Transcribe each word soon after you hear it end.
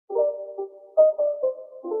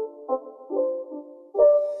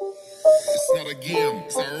for the game.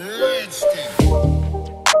 It's a rich thing.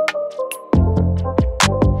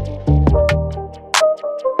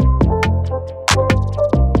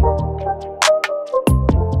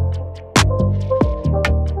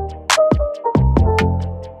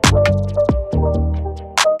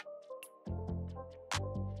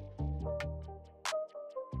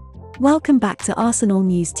 Welcome back to Arsenal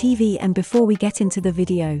News TV, and before we get into the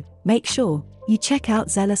video, make sure you check out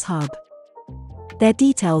Zealous Hub. Their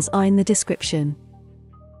details are in the description.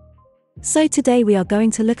 So today we are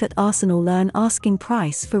going to look at Arsenal learn asking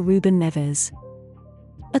price for Ruben Neves.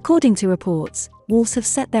 According to reports, Wolves have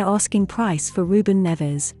set their asking price for Ruben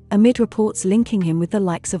Neves, amid reports linking him with the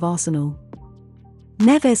likes of Arsenal.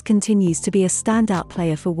 Neves continues to be a standout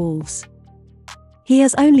player for Wolves. He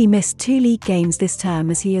has only missed 2 league games this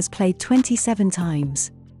term, as he has played 27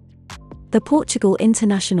 times. The Portugal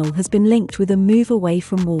international has been linked with a move away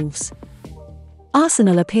from Wolves.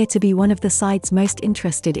 Arsenal appear to be one of the sides most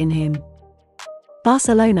interested in him.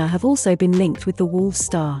 Barcelona have also been linked with the Wolves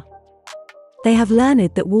star. They have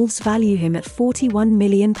learned that Wolves value him at £41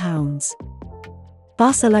 million.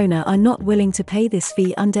 Barcelona are not willing to pay this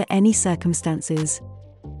fee under any circumstances.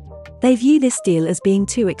 They view this deal as being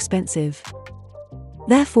too expensive.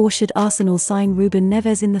 Therefore, should Arsenal sign Ruben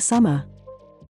Neves in the summer?